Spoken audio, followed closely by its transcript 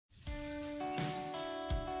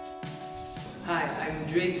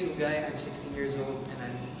Drei Sugay, I'm 16 years old, and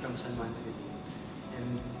I'm from San Juan City.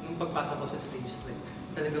 And nung pagpasok ko sa stage, like,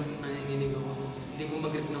 talagang nanginginig ako. Hindi ko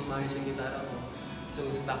mag-grip ng maayos yung gitara ko. So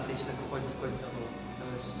sa backstage, nagko-chords ako. I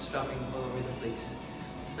was strumming all over the place.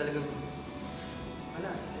 It's talagang,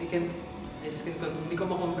 wala, hindi ko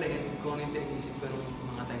ma-comprehend kung ano yung pinag-iisip ko nung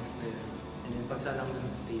mga times na yun. And then pagsala ko dun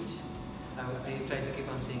sa stage, I tried to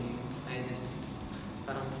keep on singing. I just,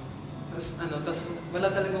 parang, tas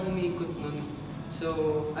wala talagang umiikot nun.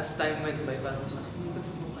 So, as time went by, parang siya, umiikot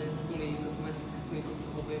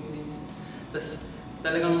ako kayo, please. Tas,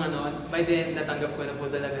 talagang by the end, natanggap ko na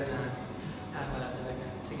po talaga na, wala talaga.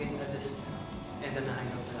 Sige, I'll just end on a high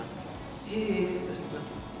note na lang. Hey! Tas,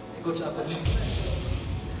 si Coach Apple.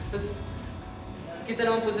 Tas, kita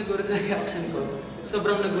naman po siguro sa reaction ko,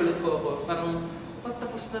 sobrang nagulat po ako. Parang,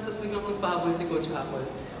 tapos na, tapos biglang magpahabol si Coach Apple.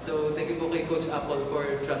 So, thank you po kay Coach Apple for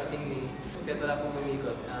trusting me. Kahit wala pong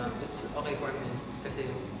umikot, it's okay for me. Kasi,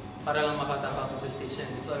 para lang makatapa ako sa station,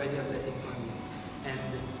 it's already a blessing for me.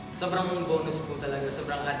 And, sobrang bonus po talaga,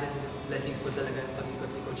 sobrang added blessings po talaga yung pag-ikot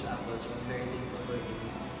ni Coach Apple. So, I'm very thankful for him.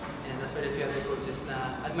 And as for the three other coaches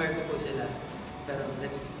na admire ko po sila, pero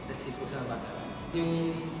let's see po sa bata.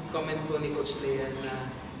 Yung comment po ni Coach Leia na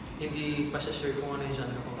hindi pa siya sure kung ano yung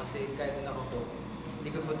genre ko kasi kahit ako po, hindi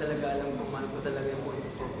ko po talaga alam kung ano po talaga yung point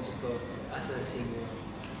of focus ko as a singer.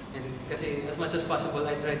 And kasi as much as possible,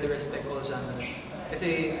 I try to respect all genres.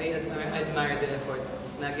 Kasi I admire the effort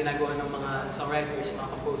na ginagawa ng mga songwriters, mga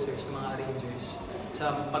composers, mga arrangers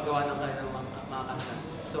sa paggawa ng kanilang mga kanta.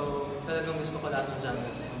 So talagang gusto ko lahat ng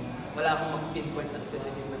genres and wala akong mag-pinpoint na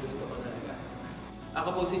specific na gusto ko talaga.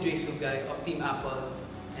 Ako po si Drei Sugay of Team Apple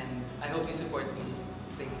and I hope you support me.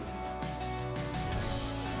 Thank you.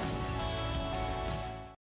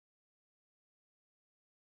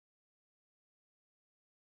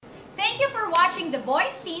 Thank you for watching The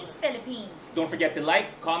Voice Teens Philippines. Don't forget to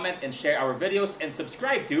like, comment, and share our videos and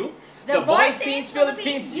subscribe to The Voice Teens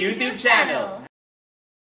Philippines YouTube channel.